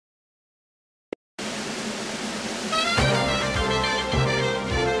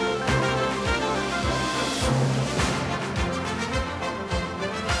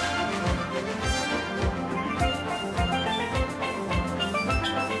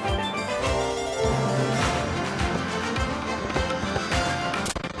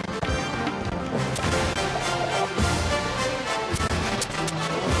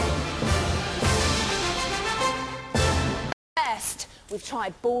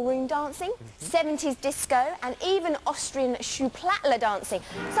tried ballroom dancing, 70s disco, and even Austrian Schuhplattler dancing.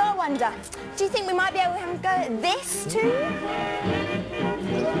 So I wonder, do you think we might be able to have a go at this too?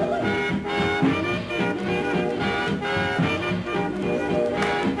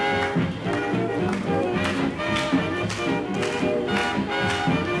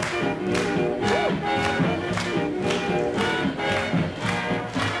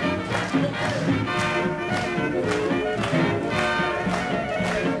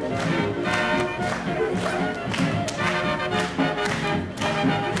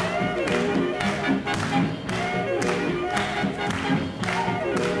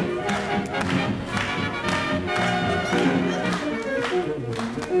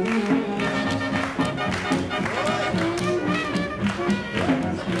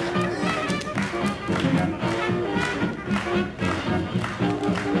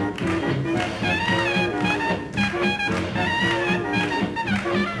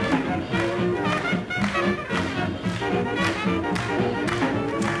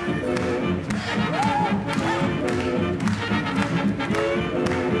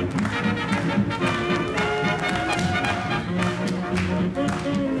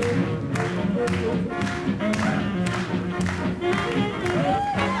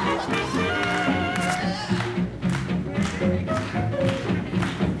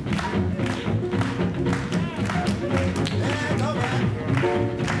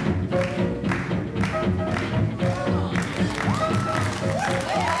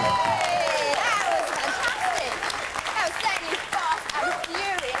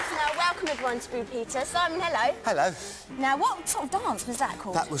 To Peter. Simon, hello. Hello. Now, what sort of dance was that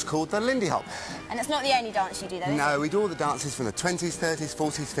called? That was called the Lindy Hop. And it's not the only dance you do, though, is it? No, we do all the dances from the 20s, 30s,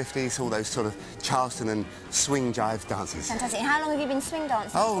 40s, 50s, all those sort of Charleston and swing jive dances. Fantastic. How long have you been swing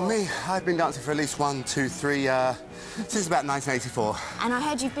dancing Oh, for? me, I've been dancing for at least 1, 2, 3, since about 1984. And I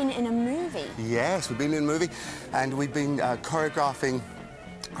heard you've been in a movie. Yes, we've been in a movie, and we've been choreographing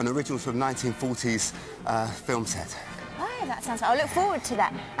an original sort of 1940s film set. Oh, that sounds... I look forward to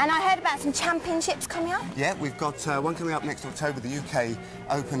that. And I heard about some championships coming up. Yeah, we've got one coming up next October, the UK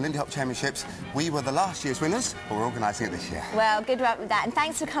Open Lindy Hop Championships. We were the last year's winners, but we're organising it this year. Well, good luck with that, and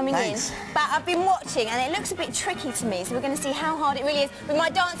thanks for coming in. But I've been watching, and it looks a bit tricky to me, so we're going to see how hard it really is with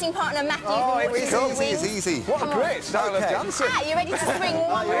my dancing partner, Matthew. Oh, it's easy. What a great style of dancing. Ah, you ready to swing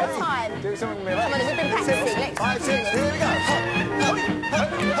one more time? Do something with me. Come on, we've been practicing. Let's 5, 6, here we go.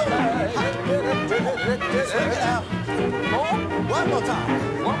 One more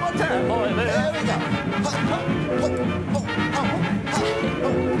time. One more time. There we go.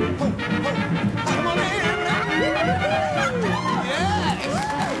 Come on in.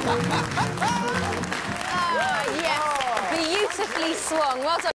 yes, beautifully swung.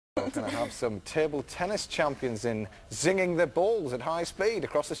 Well done. We're going to have some table tennis champions in zinging their balls at high speed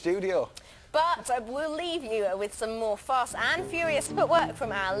across the studio. But we'll leave you with some more fast and furious footwork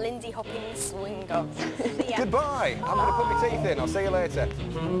from our Lindy hopping swing dance. See ya. Goodbye. I'm going to put my teeth in. I'll see you later.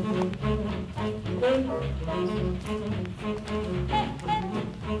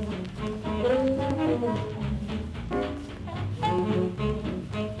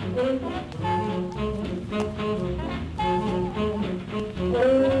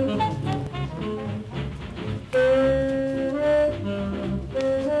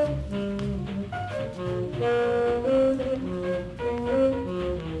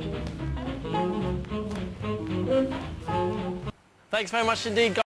 Thanks very much indeed, guys.